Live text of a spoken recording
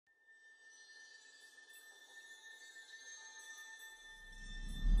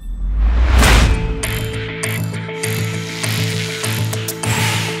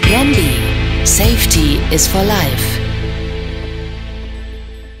is for life.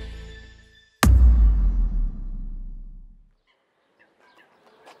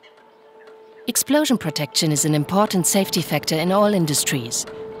 Explosion protection is an important safety factor in all industries.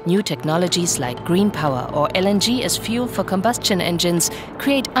 New technologies like green power or LNG as fuel for combustion engines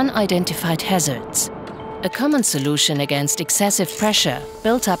create unidentified hazards. A common solution against excessive pressure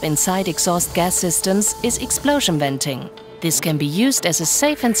built up inside exhaust gas systems is explosion venting. This can be used as a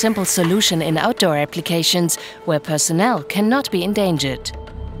safe and simple solution in outdoor applications where personnel cannot be endangered.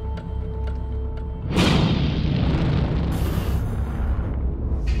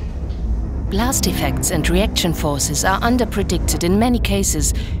 Blast effects and reaction forces are underpredicted in many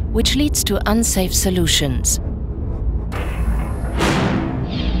cases, which leads to unsafe solutions.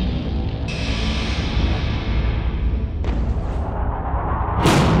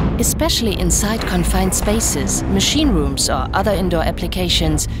 Especially inside confined spaces, machine rooms or other indoor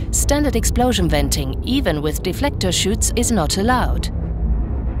applications, standard explosion venting, even with deflector chutes, is not allowed.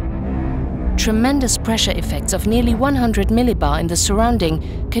 Tremendous pressure effects of nearly 100 millibar in the surrounding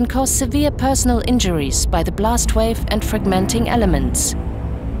can cause severe personal injuries by the blast wave and fragmenting elements.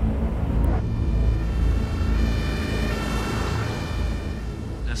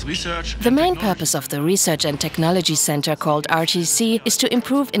 The main purpose of the Research and Technology Center, called RTC, is to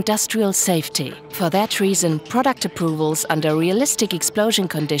improve industrial safety. For that reason, product approvals under realistic explosion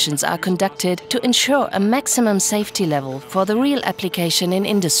conditions are conducted to ensure a maximum safety level for the real application in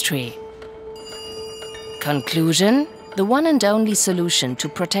industry. Conclusion: the one and only solution to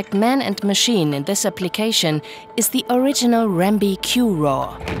protect man and machine in this application is the original REMBE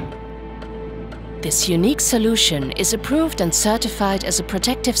Q-RAW. This unique solution is approved and certified as a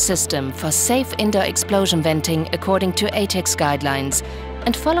protective system for safe indoor explosion venting according to ATEX guidelines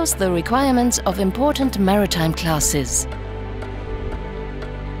and follows the requirements of important maritime classes.